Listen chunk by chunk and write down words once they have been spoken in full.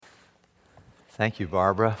Thank you,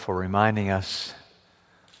 Barbara, for reminding us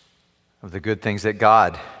of the good things that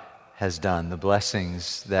God has done, the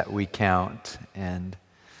blessings that we count. And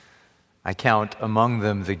I count among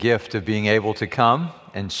them the gift of being able to come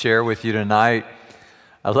and share with you tonight.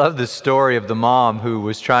 I love the story of the mom who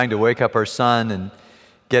was trying to wake up her son and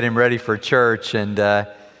get him ready for church. And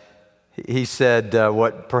he said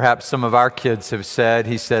what perhaps some of our kids have said.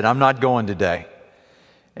 He said, "I'm not going today."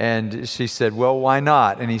 And she said, "Well, why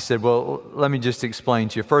not?" And he said, "Well, let me just explain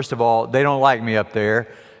to you. First of all, they don't like me up there.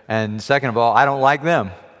 And second of all, I don't like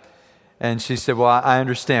them." And she said, "Well, I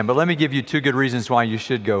understand, but let me give you two good reasons why you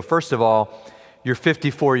should go. First of all, you're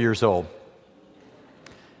 54 years old.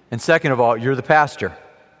 And second of all, you're the pastor.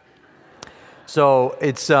 So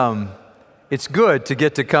it's good to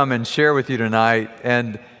get to come and share with you tonight.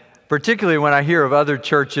 And particularly when I hear of other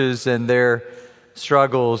churches and their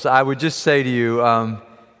struggles, I would just say to you,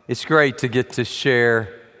 it's great to get to share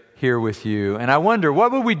here with you. And I wonder,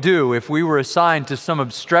 what would we do if we were assigned to some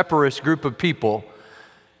obstreperous group of people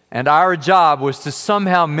and our job was to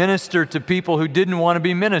somehow minister to people who didn't want to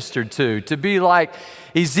be ministered to be like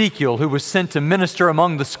Ezekiel, who was sent to minister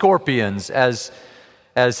among the scorpions, as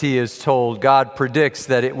he is told. God predicts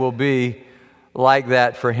that it will be like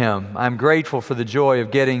that for him. I'm grateful for the joy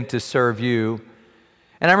of getting to serve you.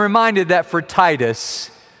 And I'm reminded that for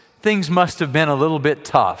Titus, things must have been a little bit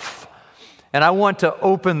tough. And I want to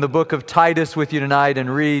open the book of Titus with you tonight and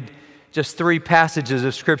read just 3 passages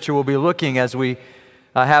of Scripture. We'll be looking, as we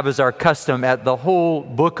have as our custom, at the whole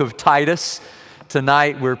book of Titus.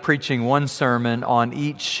 Tonight we're preaching one sermon on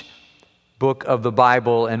each book of the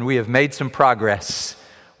Bible, and we have made some progress.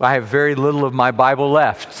 I have very little of my Bible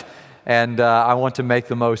left, and I want to make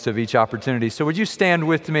the most of each opportunity. So would you stand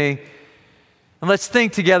with me? And let's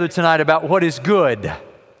think together tonight about what is good.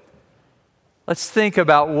 Let's think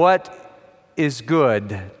about what is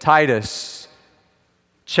good. Titus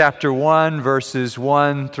chapter 1, verses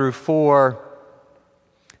 1 through 4.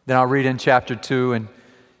 Then I'll read in chapter 2 and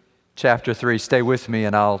chapter 3. Stay with me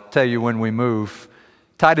and I'll tell you when we move.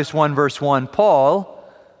 Titus 1, verse 1. Paul,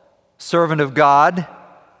 servant of God,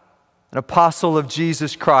 an apostle of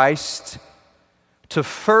Jesus Christ, to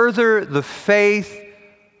further the faith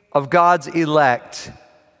of God's elect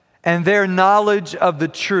and their knowledge of the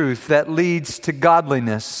truth that leads to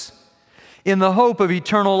godliness, in the hope of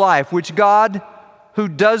eternal life, which God, who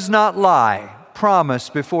does not lie,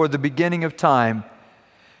 promised before the beginning of time,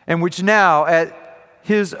 and which now at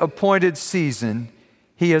his appointed season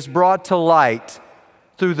he has brought to light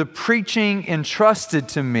through the preaching entrusted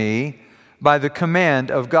to me by the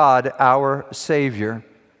command of God our Savior.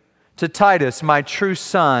 To Titus, my true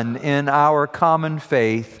son in our common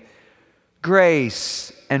faith,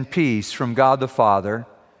 grace and peace from God the Father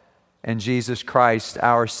and Jesus Christ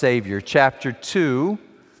our Savior. Chapter 2,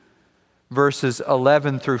 verses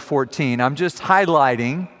 11 through 14. I'm just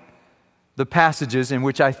highlighting the passages in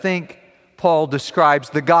which I think Paul describes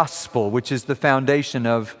the gospel, which is the foundation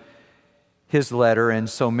of his letter and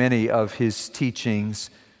so many of his teachings.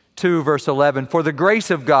 2, verse 11. For the grace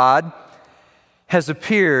of God has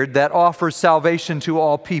appeared that offers salvation to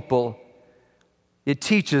all people. It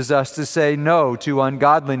teaches us to say no to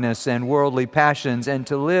ungodliness and worldly passions and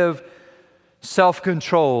to live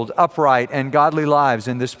self-controlled, upright, and godly lives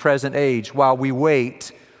in this present age while we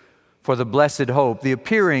wait for the blessed hope, the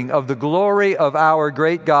appearing of the glory of our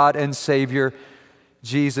great God and Savior,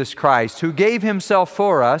 Jesus Christ, who gave himself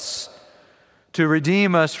for us to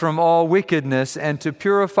redeem us from all wickedness and to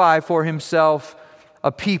purify for himself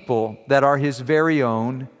a people that are his very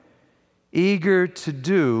own, eager to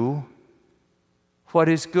do what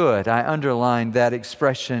is good. I underlined that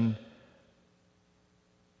expression,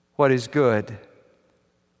 what is good.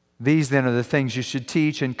 These then are the things you should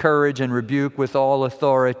teach, encourage, and rebuke with all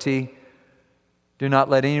authority. Do not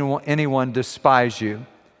let anyone despise you.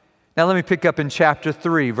 Now let me pick up in chapter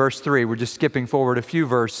 3, verse 3. We're just skipping forward a few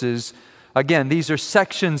verses. Again, these are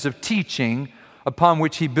sections of teaching upon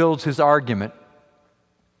which he builds his argument.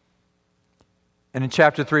 And in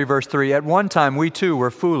chapter 3, verse 3, at one time we too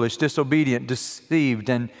were foolish, disobedient, deceived,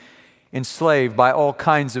 and enslaved by all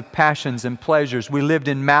kinds of passions and pleasures. We lived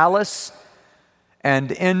in malice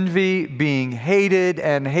and envy, being hated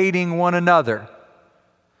and hating one another.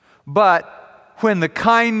 But when the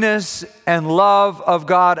kindness and love of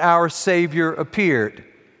God our Savior appeared,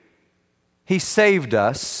 he saved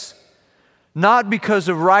us, not because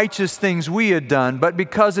of righteous things we had done, but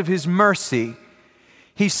because of his mercy.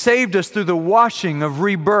 He saved us through the washing of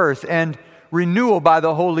rebirth and renewal by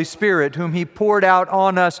the Holy Spirit, whom he poured out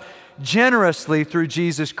on us generously through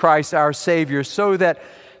Jesus Christ our Savior, so that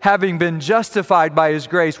having been justified by his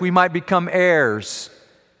grace, we might become heirs,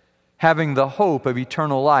 having the hope of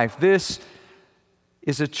eternal life. This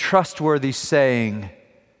is a trustworthy saying,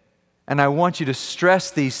 and I want you to stress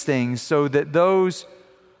these things so that those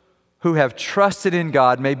who have trusted in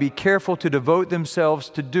God may be careful to devote themselves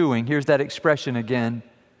to doing, here's that expression again,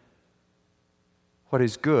 what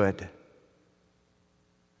is good.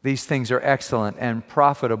 These things are excellent and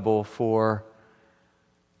profitable for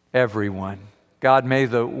everyone. God, may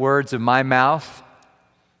the words of my mouth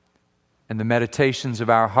and the meditations of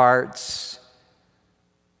our hearts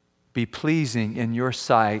be pleasing in your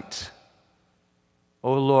sight,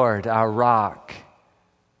 O Lord, our rock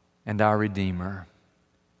and our Redeemer.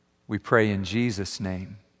 We pray in Jesus'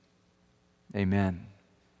 name. Amen.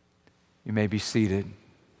 You may be seated.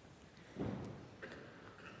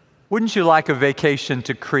 Wouldn't you like a vacation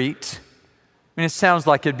to Crete? I mean, it sounds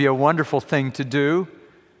like it'd be a wonderful thing to do,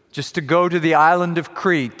 just to go to the island of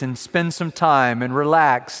Crete and spend some time and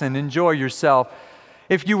relax and enjoy yourself.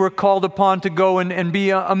 If you were called upon to go and be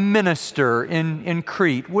a minister in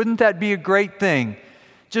Crete, wouldn't that be a great thing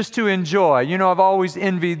just to enjoy? You know, I've always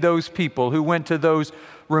envied those people who went to those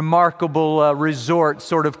remarkable resort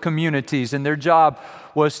sort of communities, and their job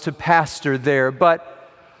was to pastor there.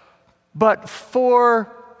 But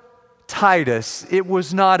for Titus, it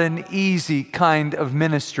was not an easy kind of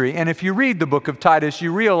ministry. And if you read the book of Titus,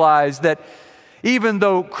 you realize that even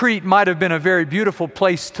though Crete might have been a very beautiful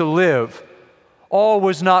place to live, all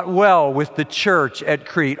was not well with the church at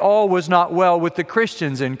Crete. All was not well with the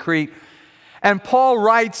Christians in Crete. And Paul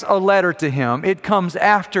writes a letter to him. It comes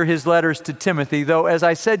after his letters to Timothy, though, as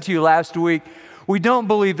I said to you last week, we don't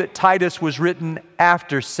believe that Titus was written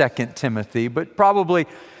after 2 Timothy, but probably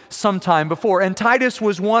sometime before. And Titus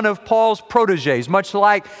was one of Paul's proteges, much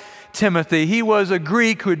like Timothy. He was a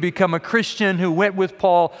Greek who had become a Christian, who went with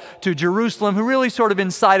Paul to Jerusalem, who really sort of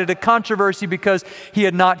incited a controversy because he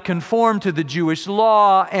had not conformed to the Jewish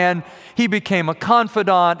law, and he became a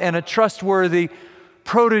confidant and a trustworthy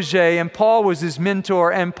protege, and Paul was his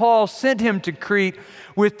mentor, and Paul sent him to Crete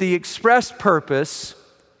with the express purpose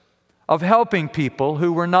of helping people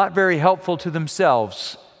who were not very helpful to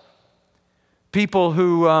themselves. People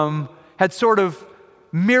who had sort of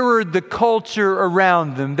mirrored the culture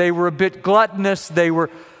around them. They were a bit gluttonous, they were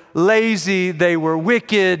lazy, they were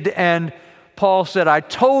wicked, and Paul said, I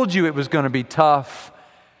told you it was going to be tough,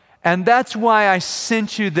 and that's why I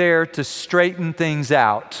sent you there to straighten things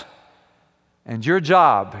out. And your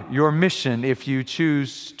job, your mission, if you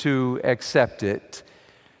choose to accept it,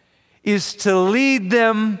 is to lead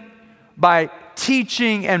them by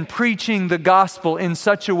teaching and preaching the gospel in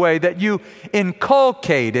such a way that you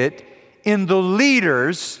inculcate it in the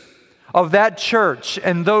leaders of that church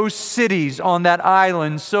and those cities on that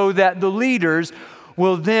island, so that the leaders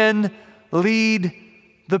will then lead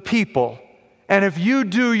the people. And if you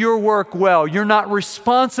do your work well, you're not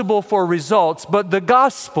responsible for results, but the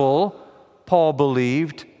gospel, Paul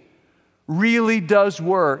believed, really does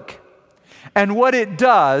work. And what it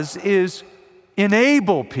does is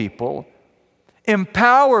enable people,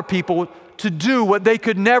 empower people to do what they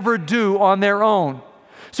could never do on their own.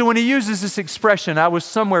 So when he uses this expression, I was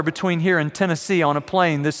somewhere between here and Tennessee on a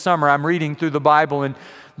plane this summer. I'm reading through the Bible in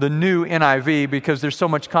the new NIV because there's so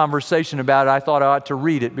much conversation about it. I thought I ought to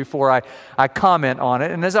read it before I comment on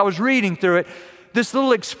it. And as I was reading through it, this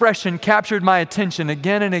little expression captured my attention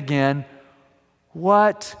again and again.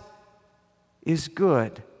 What is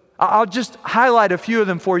good? I'll just highlight a few of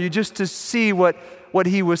them for you just to see what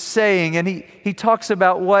he was saying. And he talks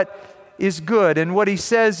about what is good. And what he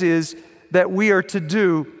says is that we are to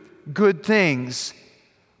do good things.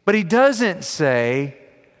 But he doesn't say,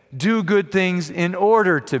 do good things in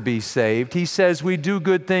order to be saved. He says we do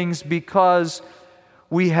good things because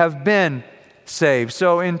we have been saved.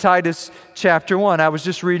 So in Titus chapter 1, I was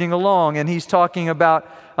just reading along, and he's talking about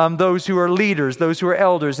those who are leaders, those who are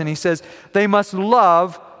elders. And he says they must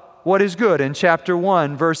love what is good in chapter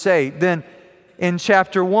 1, verse 8. Then in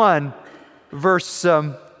chapter 1, verse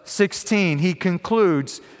 16, he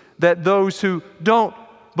concludes that those who don't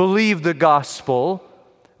believe the gospel,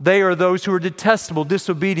 they are those who are detestable,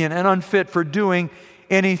 disobedient, and unfit for doing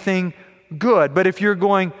anything good. But if you're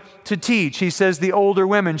going to teach, he says the older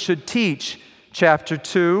women should teach. Chapter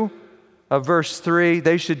 2, verse 3,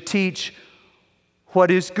 they should teach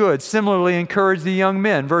what is good. Similarly, encourage the young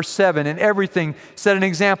men. Verse 7, in everything set an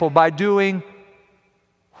example by doing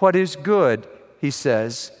what is good, he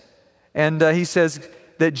says. And he says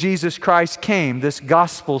that Jesus Christ came, this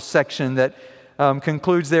gospel section that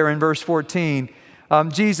concludes there in verse 14.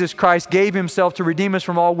 Jesus Christ gave himself to redeem us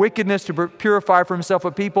from all wickedness, to purify for himself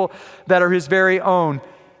a people that are his very own,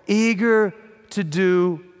 eager to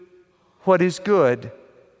do what is good.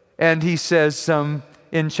 And he says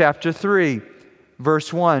in chapter 3,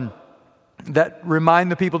 verse 1, that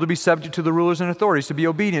remind the people to be subject to the rulers and authorities, to be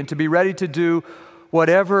obedient, to be ready to do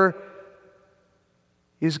whatever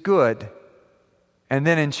is good. And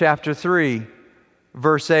then in chapter 3,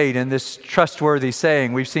 verse 8, and this trustworthy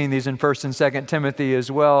saying, we've seen these in 1st and 2nd Timothy as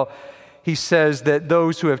well, he says that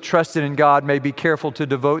those who have trusted in God may be careful to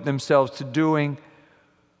devote themselves to doing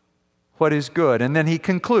what is good. And then he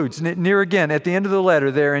concludes, near again, at the end of the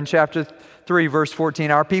letter there in chapter 3, verse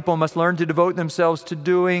 14, our people must learn to devote themselves to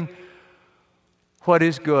doing what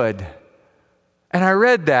is good. And I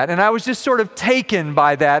read that, and I was just sort of taken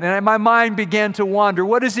by that, and my mind began to wander.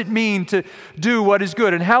 What does it mean to do what is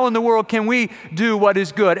good, and how in the world can we do what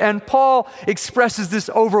is good? And Paul expresses this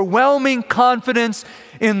overwhelming confidence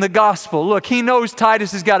in the gospel. Look, he knows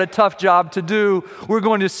Titus has got a tough job to do. We're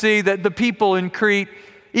going to see that the people in Crete,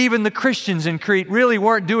 even the Christians in Crete, really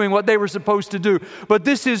weren't doing what they were supposed to do. But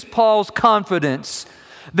this is Paul's confidence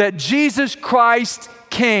that Jesus Christ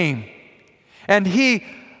came, and He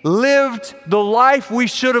lived the life we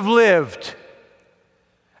should have lived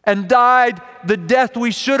and died the death we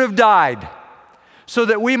should have died, so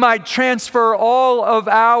that we might transfer all of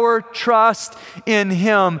our trust in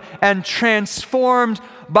Him, and transformed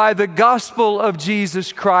by the gospel of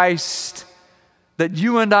Jesus Christ, that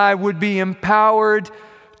you and I would be empowered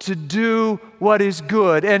to do what is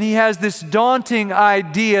good. And he has this daunting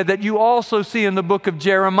idea that you also see in the book of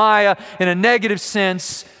Jeremiah in a negative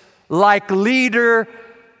sense, like leader,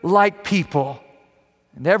 like people.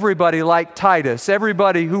 And everybody like Titus,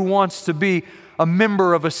 everybody who wants to be a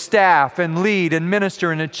member of a staff and lead and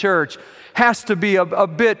minister in a church has to be a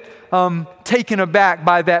bit taken aback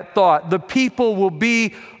by that thought. The people will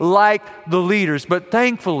be like the leaders. But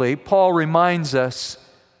thankfully, Paul reminds us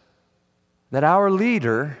that our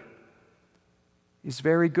leader is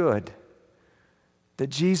very good. That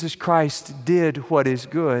Jesus Christ did what is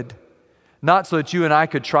good. Not so that you and I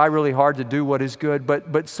could try really hard to do what is good,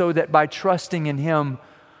 but so that by trusting in Him,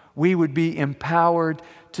 we would be empowered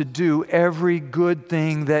to do every good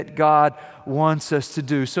thing that God wants us to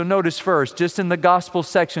do. So notice first, just in the gospel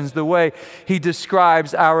sections, the way he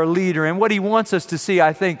describes our leader. And what he wants us to see,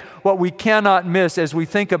 I think, what we cannot miss as we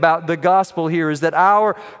think about the gospel here is that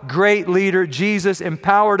our great leader, Jesus,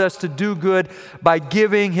 empowered us to do good by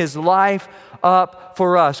giving His life up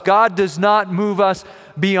for us. God does not move us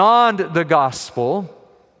beyond the gospel,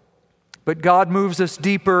 but God moves us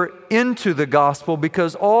deeper into the gospel,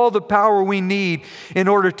 because all the power we need in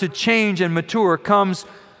order to change and mature comes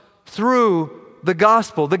through the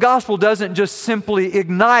gospel. The gospel doesn't just simply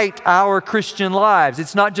ignite our Christian lives.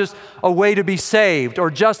 It's not just a way to be saved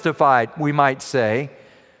or justified, we might say.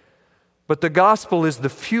 But the gospel is the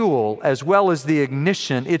fuel as well as the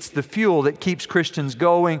ignition. It's the fuel that keeps Christians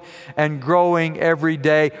going and growing every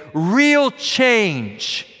day. Real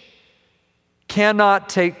change cannot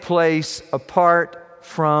take place apart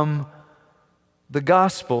from the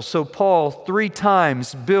gospel. So Paul 3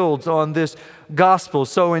 times builds on this gospel.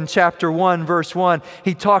 So in chapter 1, verse 1,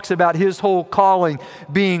 he talks about his whole calling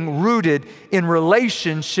being rooted in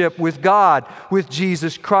relationship with God, with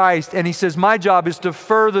Jesus Christ. And he says, my job is to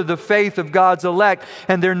further the faith of God's elect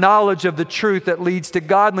and their knowledge of the truth that leads to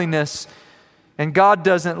godliness. And God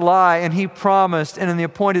doesn't lie, and He promised, and in the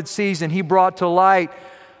appointed season, He brought to light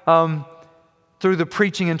through the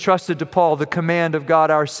preaching entrusted to Paul, the command of God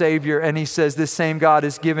our Savior. And he says this same God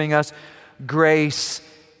is giving us grace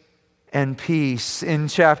and peace. In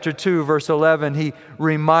chapter 2, verse 11, he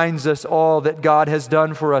reminds us all that God has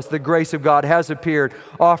done for us. The grace of God has appeared,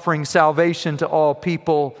 offering salvation to all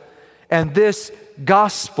people. And this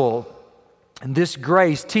gospel and this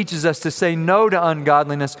grace teaches us to say no to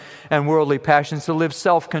ungodliness and worldly passions, to live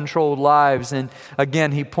self-controlled lives. And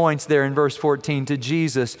again, he points there in verse 14 to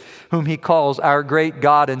Jesus, whom he calls our great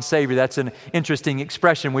God and Savior. That's an interesting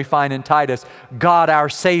expression we find in Titus. God our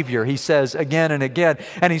Savior, he says again and again.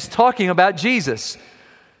 And he's talking about Jesus,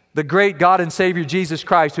 the great God and Savior, Jesus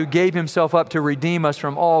Christ, who gave Himself up to redeem us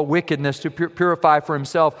from all wickedness, to purify for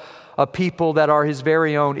Himself a people that are His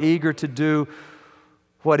very own, eager to do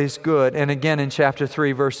what is good. And again in chapter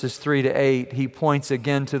 3, verses 3 to 8, he points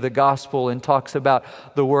again to the gospel and talks about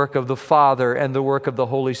the work of the Father and the work of the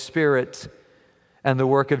Holy Spirit and the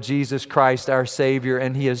work of Jesus Christ our Savior.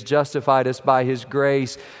 And He has justified us by His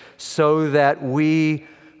grace so that we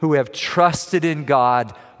who have trusted in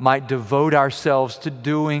God might devote ourselves to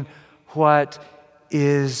doing what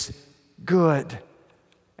is good.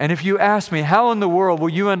 And if you ask me, how in the world will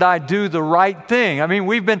you and I do the right thing? I mean,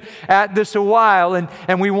 we've been at this a while,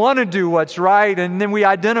 and we want to do what's right, and then we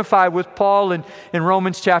identify with Paul in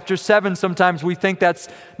Romans chapter 7. Sometimes we think that's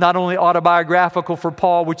not only autobiographical for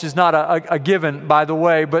Paul, which is not a given, by the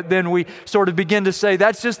way, but then we sort of begin to say,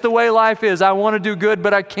 that's just the way life is. I want to do good,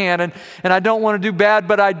 but I can't, and I don't want to do bad,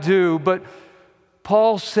 but I do. But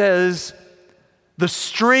Paul says the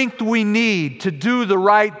strength we need to do the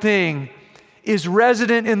right thing is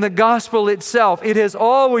resident in the gospel itself. It has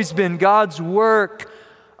always been God's work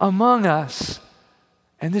among us.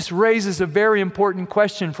 And this raises a very important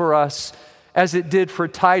question for us, as it did for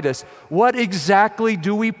Titus. What exactly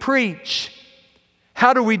do we preach?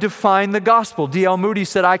 How do we define the gospel? D.L. Moody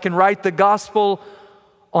said, I can write the gospel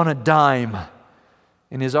on a dime.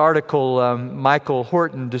 In his article, Michael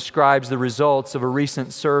Horton describes the results of a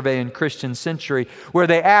recent survey in Christian Century, where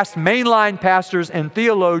they asked mainline pastors and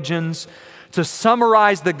theologians to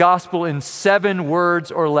summarize the gospel in 7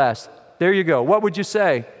 words or less. There you go. What would you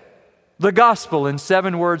say? The gospel in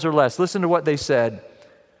 7 words or less. Listen to what they said.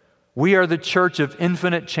 We are the church of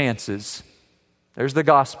infinite chances. There's the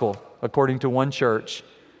gospel, according to one church.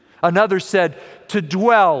 Another said, to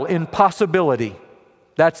dwell in possibility.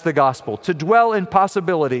 That's the gospel. To dwell in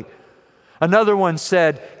possibility. Another one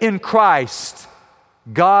said, in Christ,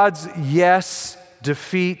 God's yes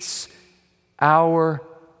defeats our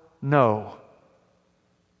no.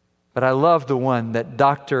 But I love the one that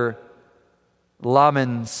Dr.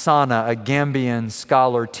 Lamin Sanneh, a Gambian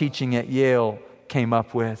scholar teaching at Yale, came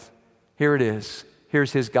up with. Here it is.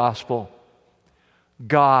 Here's his gospel.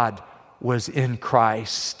 God was in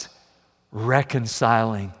Christ,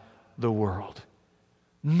 reconciling the world.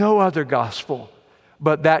 No other gospel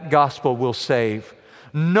but that gospel will save.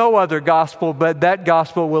 No other gospel but that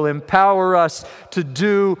gospel will empower us to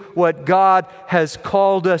do what God has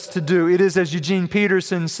called us to do. It is, as Eugene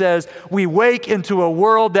Peterson says, we wake into a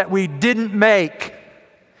world that we didn't make,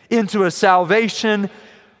 into a salvation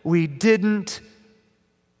we didn't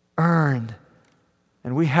earn.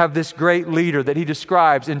 And we have this great leader that he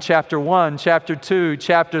describes in chapter 1, chapter 2,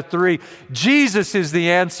 chapter 3. Jesus is the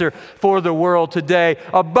answer for the world today.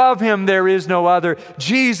 Above him there is no other.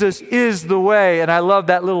 Jesus is the way. And I love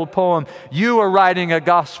that little poem. You are writing a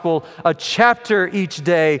gospel, a chapter each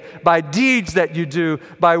day, by deeds that you do,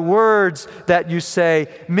 by words that you say.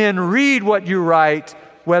 Men, read what you write,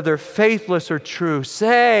 whether faithless or true.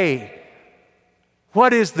 Say,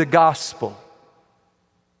 what is the gospel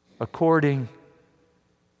according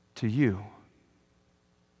to you?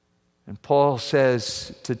 And Paul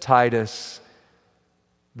says to Titus,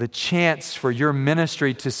 the chance for your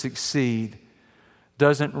ministry to succeed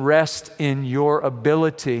doesn't rest in your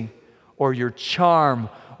ability or your charm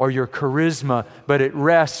or your charisma, but it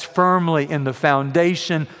rests firmly in the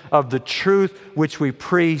foundation of the truth which we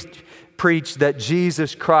preach, that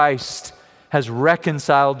Jesus Christ has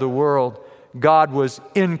reconciled the world. God was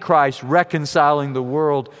in Christ reconciling the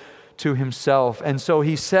world to himself. And so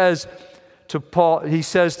he says to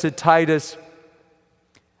Titus,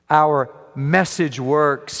 our message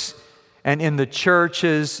works. And in the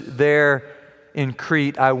churches there in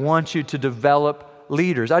Crete, I want you to develop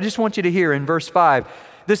leaders. I just want you to hear in verse 5,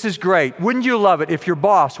 this is great. Wouldn't you love it if your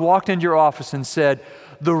boss walked into your office and said,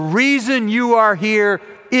 the reason you are here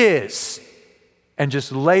is, and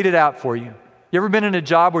just laid it out for you? You ever been in a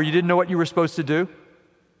job where you didn't know what you were supposed to do?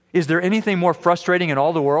 Is there anything more frustrating in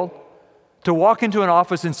all the world? To walk into an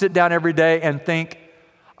office and sit down every day and think,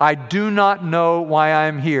 I do not know why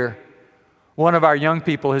I'm here. One of our young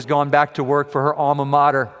people has gone back to work for her alma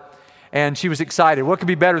mater, and she was excited. What could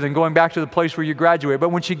be better than going back to the place where you graduate? But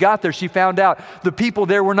when she got there, she found out the people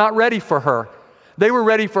there were not ready for her. They were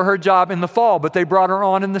ready for her job in the fall, but they brought her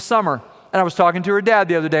on in the summer. And I was talking to her dad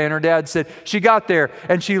the other day, and her dad said she got there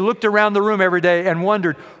and she looked around the room every day and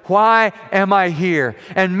wondered, why am I here?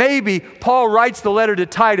 And maybe Paul writes the letter to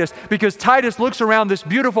Titus because Titus looks around this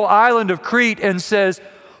beautiful island of Crete and says,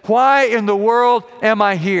 why in the world am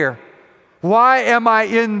I here? Why am I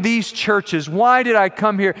in these churches? Why did I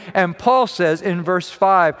come here? And Paul says in verse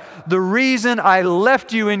 5, the reason I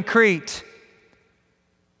left you in Crete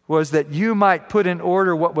was that you might put in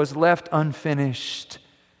order what was left unfinished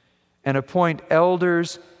and appoint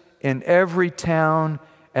elders in every town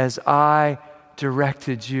as I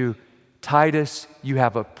directed you. Titus, you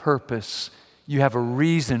have a purpose. You have a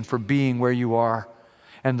reason for being where you are.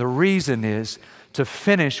 And the reason is to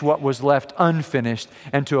finish what was left unfinished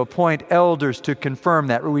and to appoint elders to confirm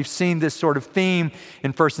that. We've seen this sort of theme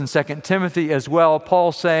in 1 and 2 Timothy as well.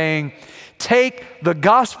 Paul saying, take the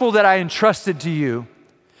gospel that I entrusted to you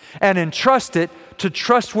and entrust it to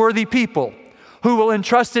trustworthy people who will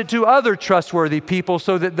entrust it to other trustworthy people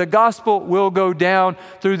so that the gospel will go down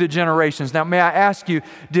through the generations. Now, may I ask you,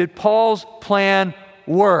 did Paul's plan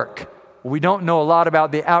work? We don't know a lot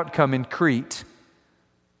about the outcome in Crete.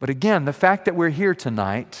 But again, the fact that we're here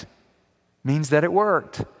tonight means that it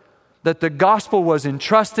worked. That the gospel was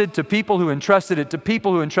entrusted to people who entrusted it to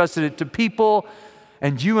people who entrusted it to people.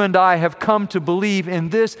 And you and I have come to believe in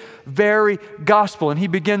this very gospel. And he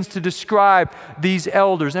begins to describe these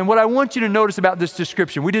elders. And what I want you to notice about this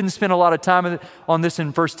description, we didn't spend a lot of time on this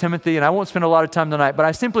in 1 Timothy, and I won't spend a lot of time tonight, but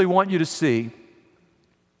I simply want you to see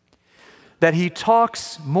that he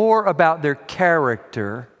talks more about their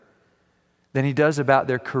character than he does about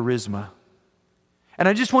their charisma. And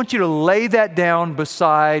I just want you to lay that down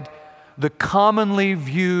beside the commonly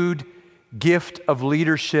viewed gift of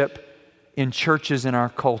leadership in churches in our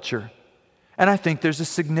culture. And I think there's a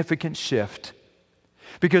significant shift.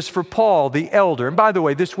 Because for Paul, the elder, and by the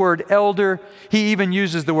way, this word elder, he even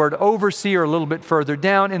uses the word overseer a little bit further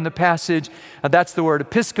down in the passage. That's the word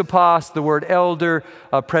episkopos, the word elder,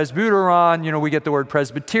 presbyteron. We get the word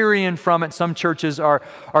Presbyterian from it. Some churches are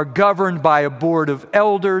governed by a board of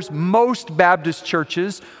elders. Most Baptist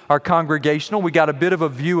churches are congregational. We got a bit of a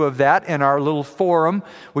view of that in our little forum.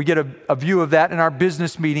 We get a view of that in our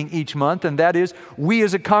business meeting each month, and that is we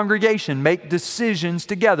as a congregation make decisions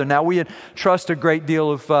together. Now, we entrust a great deal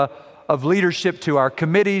of leadership to our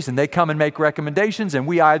committees, and they come and make recommendations, and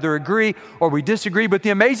we either agree or we disagree. But the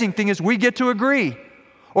amazing thing is we get to agree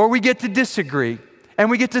or we get to disagree, and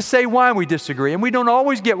we get to say why we disagree. And we don't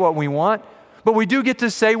always get what we want, but we do get to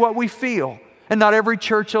say what we feel. And not every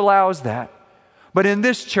church allows that. But in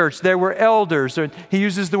this church, there were elders. He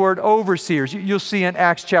uses the word overseers. You'll see in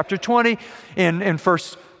Acts chapter 20, in 1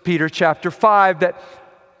 Peter chapter 5,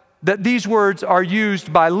 that these words are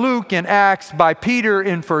used by Luke in Acts, by Peter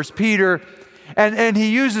in 1 Peter. And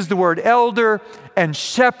he uses the word elder and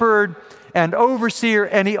shepherd and overseer,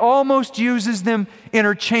 and he almost uses them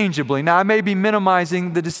interchangeably. Now, I may be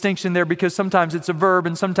minimizing the distinction there because sometimes it's a verb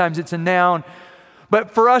and sometimes it's a noun.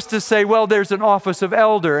 But for us to say, well, there's an office of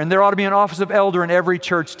elder, and there ought to be an office of elder in every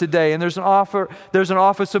church today, and there's an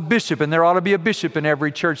office of bishop, and there ought to be a bishop in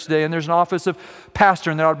every church today, and there's an office of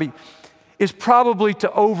pastor, and there ought to be, is probably to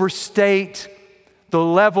overstate the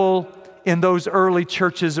level in those early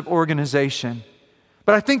churches of organization.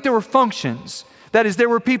 But I think there were functions. That is, there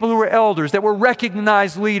were people who were elders, that were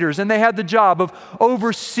recognized leaders, and they had the job of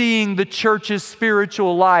overseeing the church's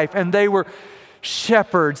spiritual life, and they were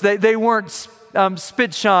shepherds. They weren't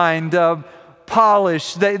spit-shined,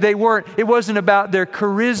 polished. They weren't. It wasn't about their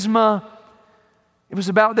charisma. It was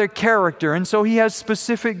about their character. And so he has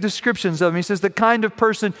specific descriptions of them. He says, the kind of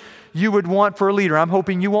person you would want for a leader. I'm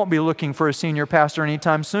hoping you won't be looking for a senior pastor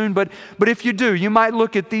anytime soon, but if you do, you might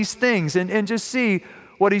look at these things and just see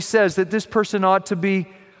what he says, that this person ought to be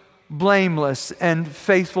blameless and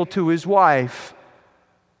faithful to his wife.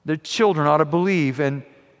 Their children ought to believe and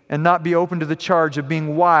not be open to the charge of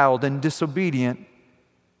being wild and disobedient.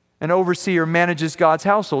 An overseer manages God's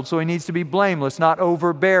household, so he needs to be blameless, not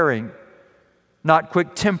overbearing, not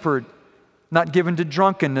quick-tempered, not given to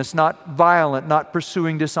drunkenness, not violent, not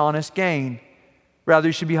pursuing dishonest gain. Rather,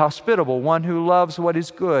 he should be hospitable, one who loves what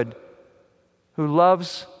is good, who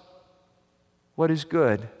loves what is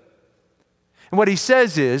good. And what he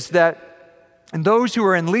says is that those who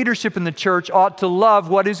are in leadership in the church ought to love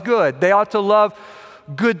what is good. They ought to love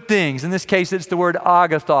good things. In this case, it's the word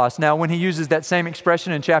agathos. Now, when he uses that same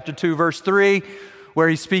expression in chapter 2, verse 3, where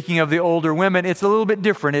he's speaking of the older women, it's a little bit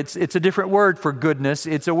different. It's a different word for goodness.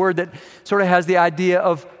 It's a word that sort of has the idea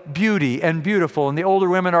of beauty and beautiful. And the older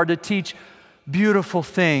women are to teach beautiful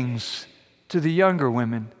things to the younger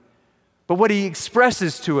women. But what he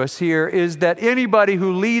expresses to us here is that anybody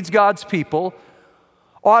who leads God's people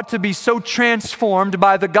ought to be so transformed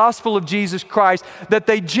by the gospel of Jesus Christ that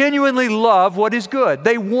they genuinely love what is good.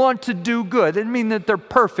 They want to do good. It doesn't mean that they're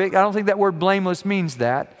perfect. I don't think that word blameless means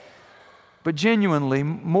that. But genuinely,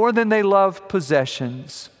 more than they love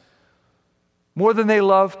possessions, more than they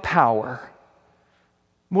love power,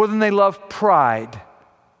 more than they love pride,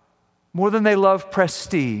 more than they love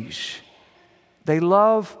prestige, they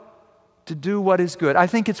love to do what is good. I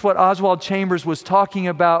think it's what Oswald Chambers was talking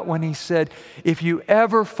about when he said, if you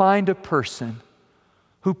ever find a person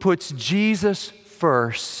who puts Jesus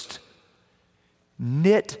first,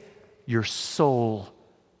 knit your soul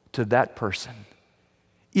to that person.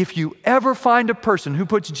 If you ever find a person who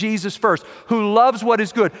puts Jesus first, who loves what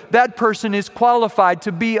is good, that person is qualified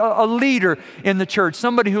to be a leader in the church,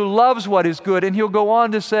 somebody who loves what is good. And he'll go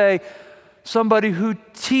on to say, somebody who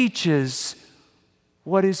teaches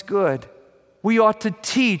what is good. We ought to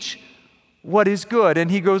teach what is good. And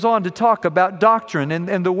he goes on to talk about doctrine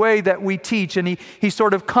and the way that we teach. And he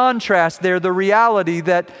sort of contrasts there the reality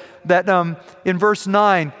that in verse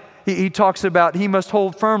 9, he talks about he must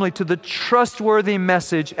hold firmly to the trustworthy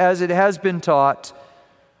message as it has been taught,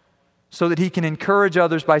 so that he can encourage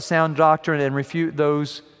others by sound doctrine and refute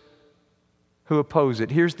those who oppose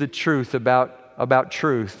it. Here's the truth about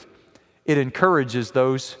truth. It encourages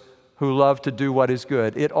those who love to do what is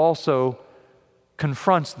good. It also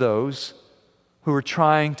confronts those who are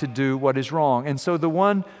trying to do what is wrong. And so the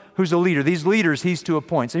one who's a leader, these leaders he's to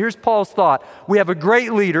appoint. So here's Paul's thought. We have a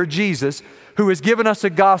great leader, Jesus, who has given us a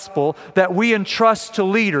gospel that we entrust to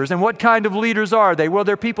leaders. And what kind of leaders are they? Well,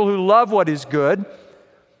 they're people who love what is good.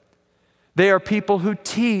 They are people who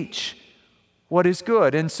teach what is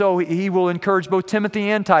good. And so he will encourage both Timothy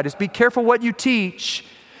and Titus. Be careful what you teach.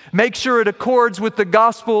 Make sure it accords with the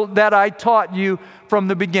gospel that I taught you from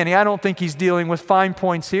the beginning. I don't think he's dealing with fine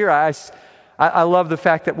points here. I love the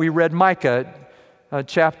fact that we read Micah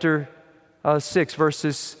chapter 6,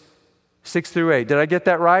 verses 6 through 8. Did I get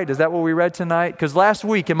that right? Is that what we read tonight? Because last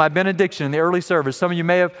week in my benediction in the early service, some of you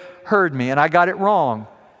may have heard me, and I got it wrong.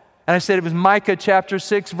 And I said it was Micah chapter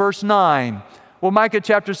 6, verse 9. Well, Micah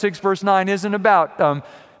chapter 6, verse 9 isn't about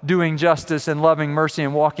doing justice and loving mercy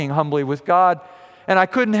and walking humbly with God. And I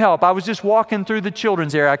couldn't help. I was just walking through the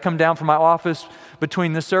children's area. I come down from my office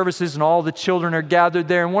between the services, and all the children are gathered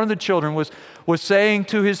there. And one of the children was saying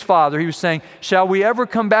to his father, he was saying, "Shall we ever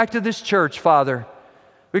come back to this church, Father?"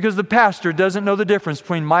 Because the pastor doesn't know the difference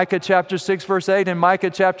between Micah chapter 6, verse 8 and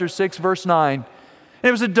Micah chapter 6, verse 9. And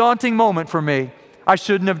it was a daunting moment for me. I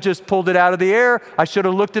shouldn't have just pulled it out of the air. I should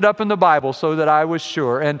have looked it up in the Bible so that I was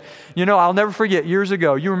sure. And, I'll never forget, years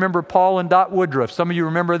ago, you remember Paul and Dot Woodruff. Some of you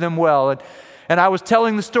remember them well. And I was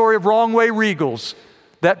telling the story of Wrong Way Regals,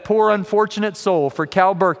 that poor unfortunate soul for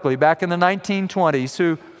Cal Berkeley back in the 1920s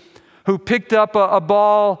who picked up a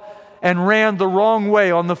ball and ran the wrong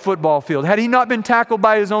way on the football field. Had he not been tackled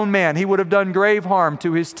by his own man, he would have done grave harm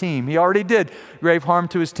to his team. He already did grave harm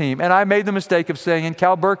to his team. And I made the mistake of saying, and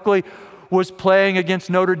Cal Berkeley was playing against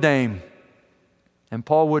Notre Dame. And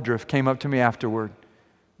Paul Woodruff came up to me afterward,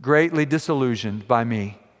 greatly disillusioned by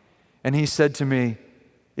me. And he said to me,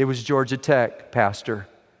 "It was Georgia Tech, Pastor.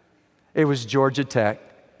 It was Georgia Tech.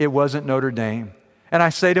 It wasn't Notre Dame." And I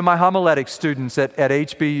say to my homiletics students at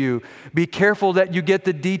HBU, be careful that you get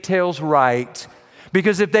the details right.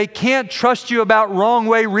 Because if they can't trust you about Wrong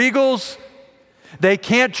Way Regals, they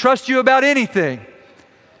can't trust you about anything.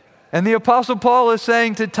 And the Apostle Paul is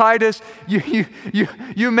saying to Titus,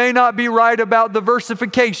 you may not be right about the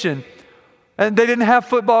versification. And they didn't have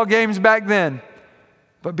football games back then.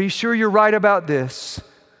 But be sure you're right about this,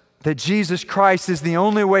 that Jesus Christ is the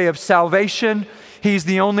only way of salvation. He's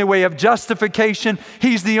the only way of justification.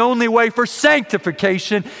 He's the only way for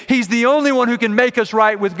sanctification. He's the only one who can make us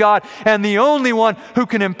right with God, and the only one who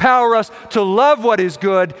can empower us to love what is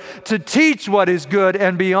good, to teach what is good,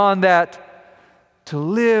 and beyond that, to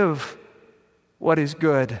live what is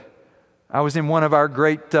good. I was in one of our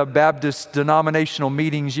great Baptist denominational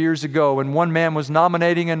meetings years ago, and one man was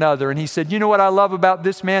nominating another, and he said, "You know what I love about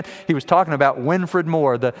this man?" He was talking about Winfred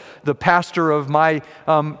Moore, the pastor of my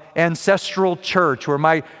ancestral church, where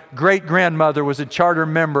my great-grandmother was a charter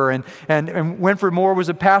member, and Winfred Moore was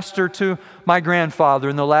a pastor to my grandfather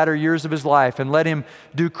in the latter years of his life, and let him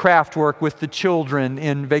do craft work with the children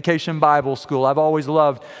in Vacation Bible School. I've always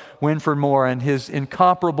loved Winfred Moore and his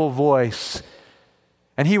incomparable voice.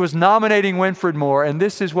 And he was nominating Winfred Moore, and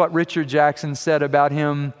this is what Richard Jackson said about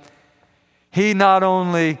him. He not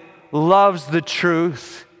only loves the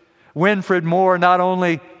truth, Winfred Moore not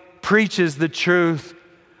only preaches the truth,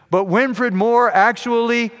 but Winfred Moore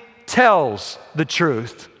actually tells the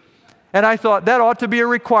truth. And I thought that ought to be a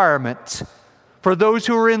requirement for those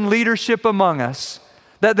who are in leadership among us,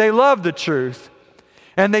 that they love the truth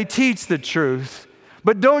and they teach the truth.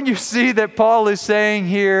 But don't you see that Paul is saying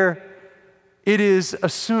here, it is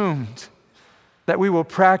assumed that we will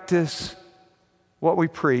practice what we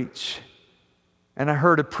preach. And I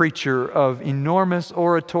heard a preacher of enormous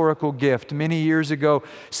oratorical gift many years ago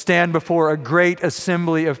stand before a great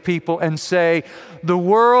assembly of people and say, "The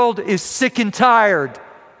world is sick and tired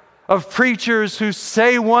of preachers who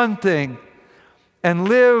say one thing and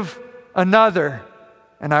live another."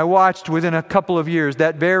 And I watched within a couple of years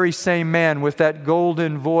that very same man with that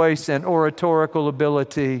golden voice and oratorical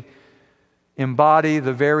ability embody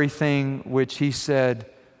the very thing which he said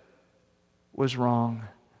was wrong.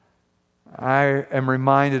 I am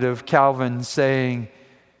reminded of Calvin saying,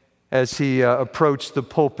 as he approached the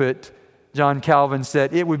pulpit, John Calvin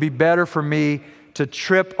said, "It would be better for me to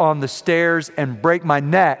trip on the stairs and break my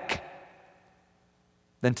neck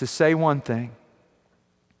than to say one thing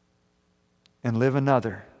and live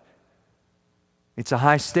another. It's a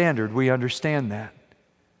high standard. We understand that.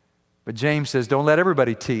 But James says, don't let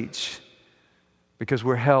everybody teach, because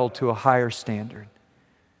we're held to a higher standard.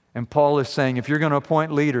 And Paul is saying, if you're going to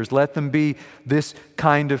appoint leaders, let them be this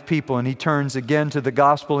kind of people. And he turns again to the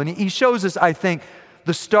gospel. And he shows us, I think,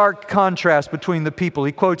 the stark contrast between the people.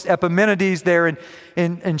 He quotes Epimenides there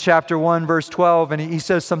in chapter 1, verse 12, and he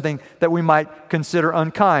says something that we might consider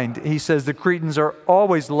unkind. He says the Cretans are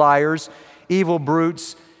always liars, evil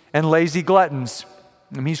brutes, and lazy gluttons.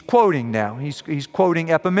 And he's quoting now. He's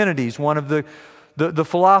quoting Epimenides, one of the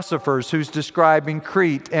philosophers who's describing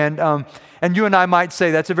Crete. And you and I might say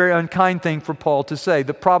that's a very unkind thing for Paul to say.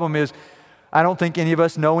 The problem is, I don't think any of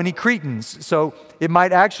us know any Cretans. So it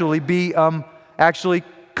might actually be actually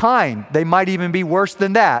kind. They might even be worse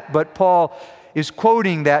than that. But Paul is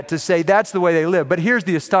quoting that to say that's the way they live. But here's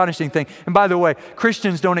the astonishing thing. And by the way,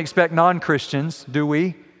 Christians don't expect non-Christians, do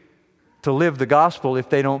we, to live the gospel if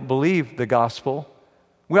they don't believe the gospel.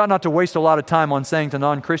 We ought not to waste a lot of time on saying to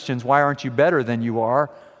non-Christians, why aren't you better than you are?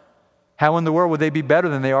 How in the world would they be better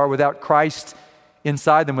than they are without Christ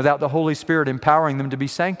inside them, without the Holy Spirit empowering them to be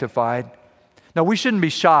sanctified? Now, we shouldn't be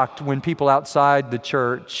shocked when people outside the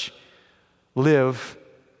church live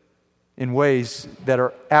in ways that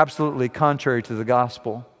are absolutely contrary to the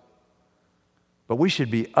gospel. But we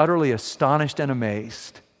should be utterly astonished and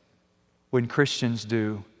amazed when Christians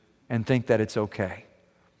do and think that it's okay.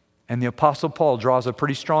 And the Apostle Paul draws a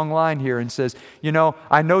pretty strong line here and says,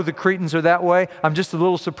 I know the Cretans are that way. I'm just a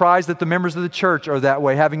little surprised that the members of the church are that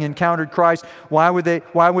way, having encountered Christ. Why would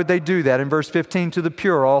they do that? In verse 15, to the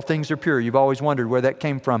pure, all things are pure. You've always wondered where that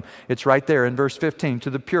came from. It's right there in verse 15. To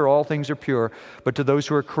the pure, all things are pure. But to those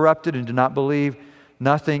who are corrupted and do not believe,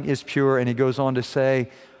 nothing is pure. And he goes on to say,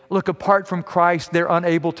 look, apart from Christ, they're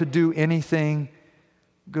unable to do anything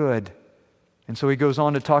good. And so he goes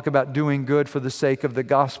on to talk about doing good for the sake of the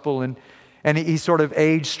gospel, and he sort of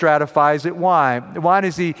age stratifies it. Why? Why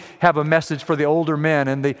does he have a message for the older men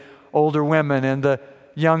and the older women and the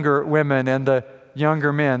younger women and the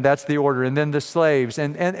younger men? That's the order. And then the slaves.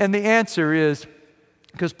 And the answer is,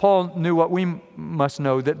 because Paul knew what we must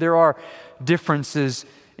know, that there are differences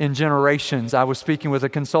in generations. I was speaking with a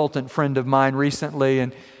consultant friend of mine recently,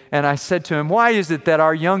 and I said to him, why is it that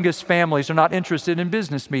our youngest families are not interested in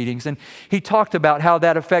business meetings? And he talked about how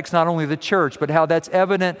that affects not only the church, but how that's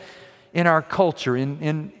evident in our culture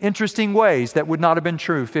in interesting ways that would not have been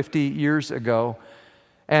true 50 years ago.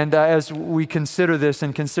 And as we consider this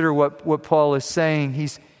and consider what Paul is saying,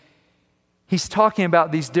 he's talking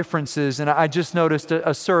about these differences. And I just noticed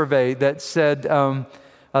a survey that said,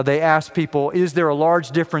 they asked people, is there a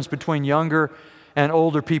large difference between younger and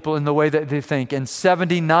older people in the way that they think? And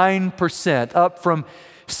 79%, up from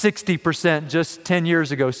 60% just 10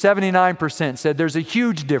 years ago, 79% said there's a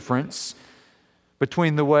huge difference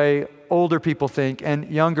between the way older people think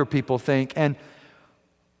and younger people think. And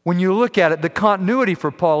when you look at it, the continuity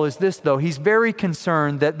for Paul is this, though. He's very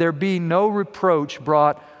concerned that there be no reproach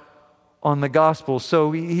brought on the gospel.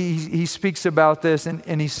 So he speaks about this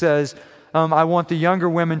and he says, I want the younger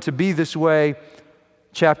women to be this way,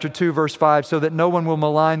 chapter 2, verse 5, so that no one will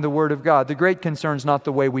malign the word of God. The great concern is not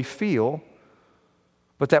the way we feel,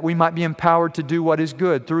 but that we might be empowered to do what is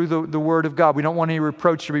good through the word of God. We don't want any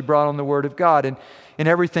reproach to be brought on the word of God. And in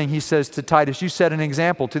everything, he says to Titus, you set an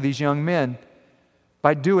example to these young men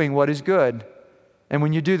by doing what is good. And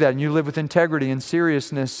when you do that and you live with integrity and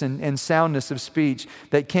seriousness and soundness of speech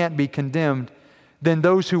that can't be condemned, then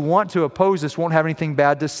those who want to oppose us won't have anything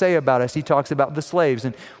bad to say about us. He talks about the slaves,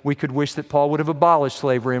 and we could wish that Paul would have abolished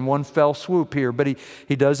slavery in one fell swoop here, but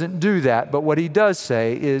he doesn't do that. But what he does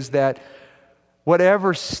say is that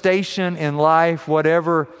whatever station in life,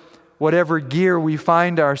 whatever gear we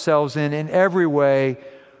find ourselves in every way,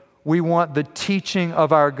 we want the teaching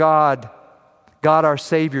of our God our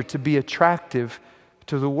Savior, to be attractive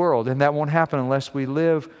to the world. And that won't happen unless we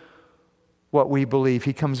live what we believe.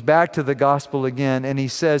 He comes back to the gospel again, and he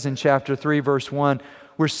says in chapter 3, verse 1,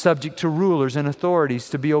 we're subject to rulers and authorities,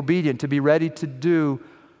 to be obedient, to be ready to do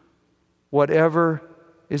whatever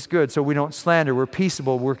is good. So we don't slander, we're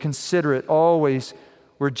peaceable, we're considerate, always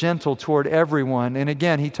we're gentle toward everyone. And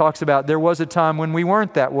again, he talks about there was a time when we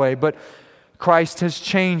weren't that way, but Christ has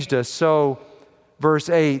changed us. So, verse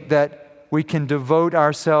 8, that we can devote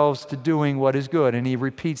ourselves to doing what is good. And he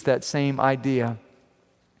repeats that same idea.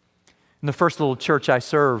 In the first little church I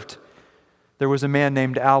served, there was a man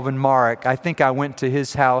named Alvin Marek. I think I went to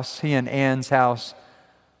his house, he and Ann's house.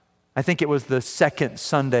 I think it was the second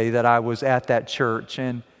Sunday that I was at that church.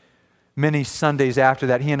 And many Sundays after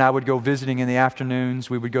that, he and I would go visiting in the afternoons.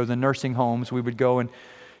 We would go to the nursing homes. We would go and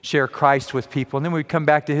share Christ with people. And then we'd come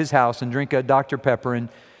back to his house and drink a Dr. Pepper and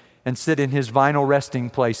sit in his vinyl resting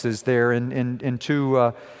places there in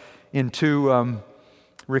two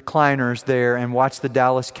recliners there and watch the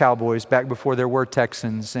Dallas Cowboys back before there were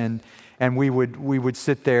Texans. And we would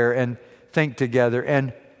sit there and think together.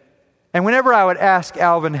 And whenever I would ask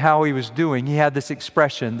Alvin how he was doing, he had this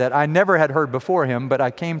expression that I never had heard before him, but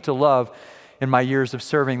I came to love in my years of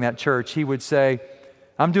serving that church. He would say,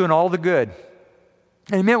 "I'm doing all the good."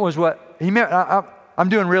 And he meant I'm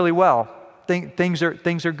doing really well. Things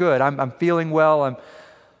are good. I'm feeling well.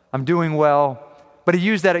 I'm doing well. But he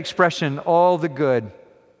used that expression, all the good.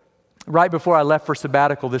 Right before I left for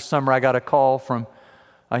sabbatical this summer, I got a call from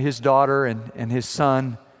his daughter and his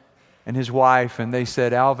son and his wife, and they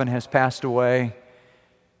said, "Alvin has passed away,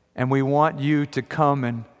 and we want you to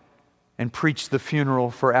come and preach the funeral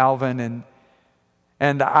for Alvin."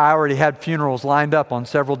 And I already had funerals lined up on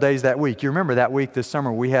several days that week. You remember that week this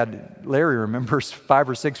summer, Larry remembers 5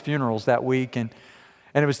 or 6 funerals that week, and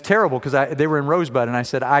it was terrible because they were in Rosebud, and I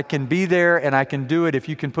said, "I can be there and I can do it if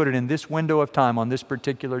you can put it in this window of time on this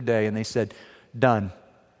particular day." And they said, "Done."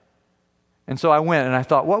 And so I went and I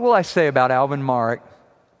thought, what will I say about Alvin Marek?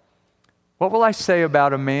 What will I say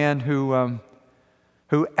about a man who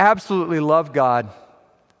absolutely loved God,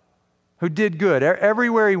 who did good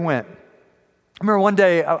everywhere he went? I remember one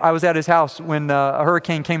day I was at his house when a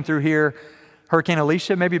hurricane came through here, Hurricane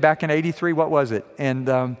Alicia, maybe back in '83, what was it?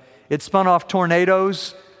 And it spun off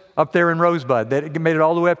tornadoes up there in Rosebud. That made it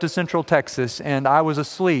all the way up to Central Texas, and I was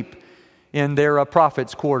asleep in their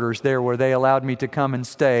prophet's quarters there where they allowed me to come and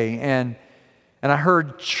stay. And I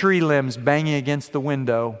heard tree limbs banging against the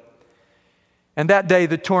window. And that day,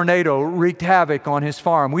 the tornado wreaked havoc on his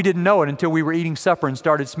farm. We didn't know it until we were eating supper and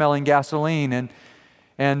started smelling gasoline.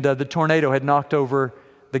 And the tornado had knocked over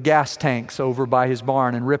the gas tanks over by his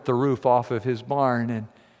barn and ripped the roof off of his barn.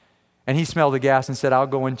 And he smelled the gas and said, "I'll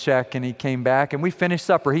go and check." And he came back, and we finished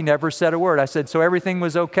supper. He never said a word. I said, "So everything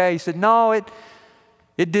was okay?" He said, "No,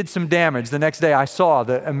 it did some damage." The next day, I saw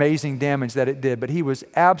the amazing damage that it did, but he was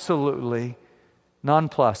absolutely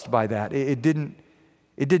nonplussed by that. It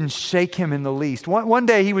didn't shake him in the least. One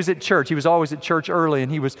day he was at church. He was always at church early,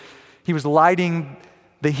 and he was lighting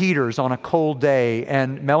the heaters on a cold day.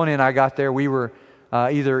 And Melanie and I got there. We were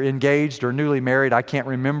either engaged or newly married. I can't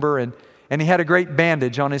remember. And he had a great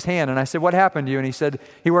bandage on his hand. And I said, "What happened to you?" And he said,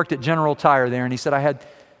 he worked at General Tire there. And he said,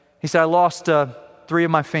 I lost 3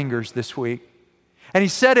 of my fingers this week. And he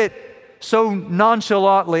said it so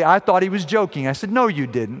nonchalantly, I thought he was joking. I said, "No, you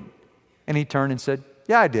didn't." And he turned and said,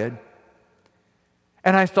 "Yeah, I did."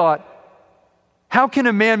 And I thought, how can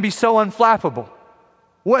a man be so unflappable?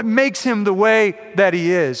 What makes him the way that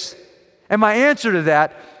he is? And my answer to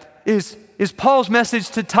that is Paul's message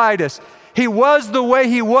to Titus. He was the way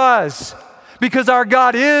he was because our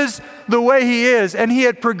God is the way he is. And he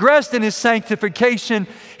had progressed in his sanctification.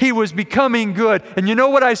 He was becoming good. And you know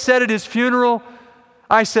what I said at his funeral?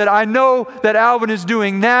 I said, "I know that Alvin is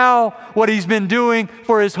doing now what he's been doing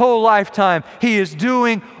for his whole lifetime. He is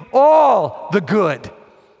doing all the good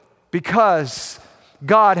because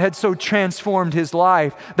God had so transformed his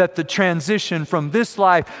life that the transition from this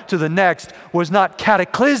life to the next was not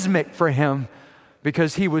cataclysmic for him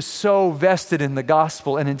because he was so vested in the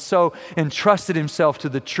gospel and had so entrusted himself to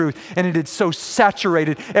the truth, and it had so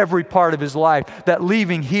saturated every part of his life that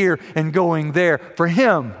leaving here and going there for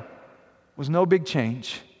him was no big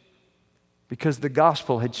change because the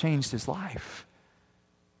gospel had changed his life.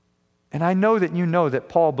 And I know that you know that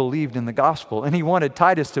Paul believed in the gospel, and he wanted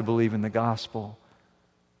Titus to believe in the gospel.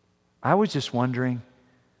 I was just wondering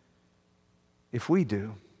if we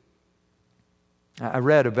do. I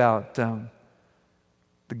read about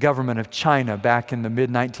the government of China back in the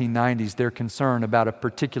mid-1990s. Their concern about a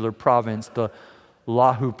particular province, the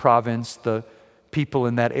Lahu province, the people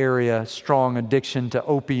in that area, strong addiction to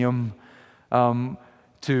opium.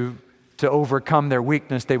 To overcome their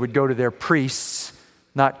weakness, they would go to their priests,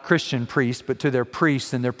 not Christian priests, but to their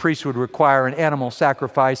priests, and their priests would require an animal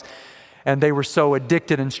sacrifice. And they were so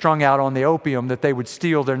addicted and strung out on the opium that they would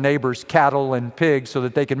steal their neighbors' cattle and pigs so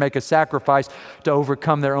that they could make a sacrifice to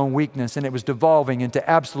overcome their own weakness. And it was devolving into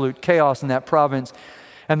absolute chaos in that province.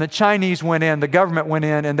 And the Chinese went in, the government went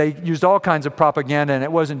in, and they used all kinds of propaganda, and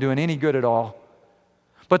it wasn't doing any good at all.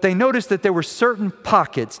 But they noticed that there were certain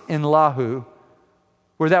pockets in Lahu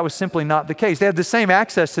where that was simply not the case. They had the same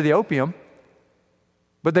access to the opium,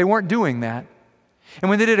 but they weren't doing that.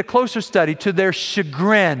 And when they did a closer study, to their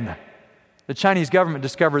chagrin, the Chinese government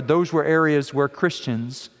discovered those were areas where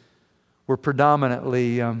Christians were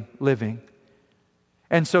predominantly living.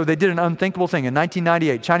 And so they did an unthinkable thing. In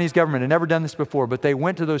 1998, Chinese government had never done this before, but they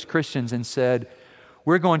went to those Christians and said,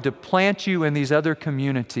 we're going to plant you in these other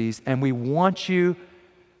communities, and we want you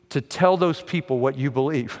to tell those people what you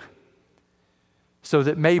believe so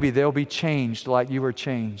that maybe they'll be changed like you were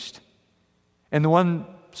changed. And the one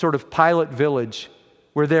sort of pilot village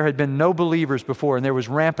where there had been no believers before and there was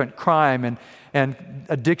rampant crime and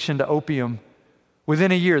addiction to opium,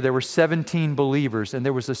 within a year there were 17 believers, and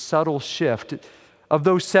there was a subtle shift. Of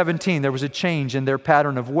those 17, there was a change in their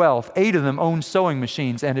pattern of wealth. 8 of them owned sewing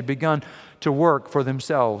machines and had begun to work for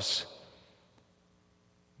themselves.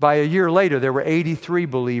 By a year later, there were 83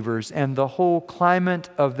 believers, and the whole climate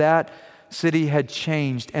of that city had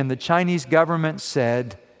changed. And the Chinese government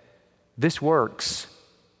said, this works,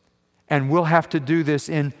 and we'll have to do this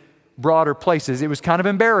in broader places. It was kind of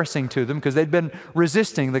embarrassing to them because they'd been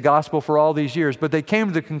resisting the gospel for all these years, but they came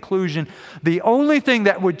to the conclusion the only thing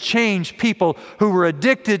that would change people who were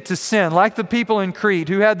addicted to sin, like the people in Crete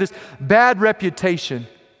who had this bad reputation,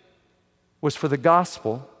 was for the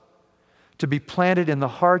gospel to be planted in the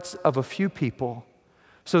hearts of a few people,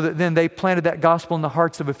 so that then they planted that gospel in the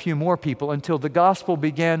hearts of a few more people until the gospel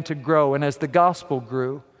began to grow. And as the gospel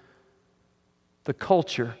grew, the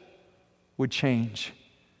culture would change.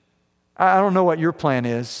 I don't know what your plan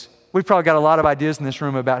is. We've probably got a lot of ideas in this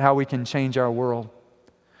room about how we can change our world.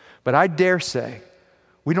 But I dare say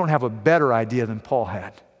we don't have a better idea than Paul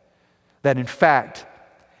had. That in fact,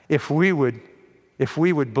 if we would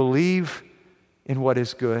believe in what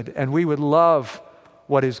is good, and we would love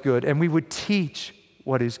what is good, and we would teach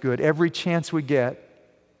what is good every chance we get,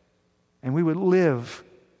 and we would live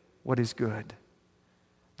what is good,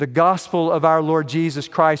 the gospel of our Lord Jesus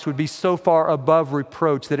Christ would be so far above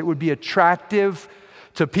reproach that it would be attractive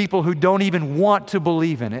to people who don't even want to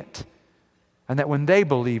believe in it, and that when they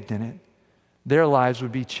believed in it, their lives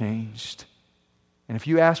would be changed. And if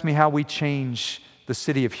you ask me how we change the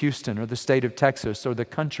city of Houston or the state of Texas or the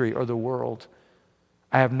country or the world,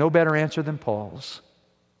 I have no better answer than Paul's.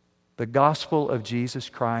 The gospel of Jesus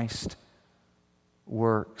Christ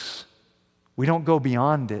works. We don't go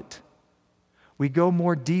beyond it. We go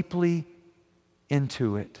more deeply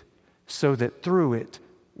into it so that through it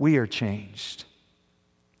we are changed.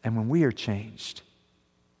 And when we are changed,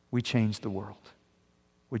 we change the world.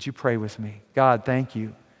 Would you pray with me? God, thank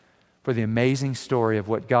you for the amazing story of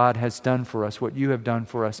what God has done for us, what you have done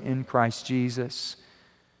for us in Christ Jesus.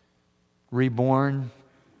 Reborn,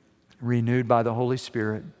 renewed by the Holy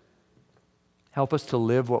Spirit. Help us to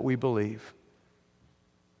live what we believe.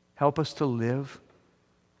 Help us to live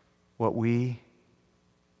what we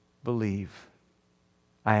believe.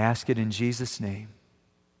 I ask it in Jesus' name.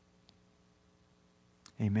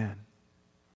 Amen.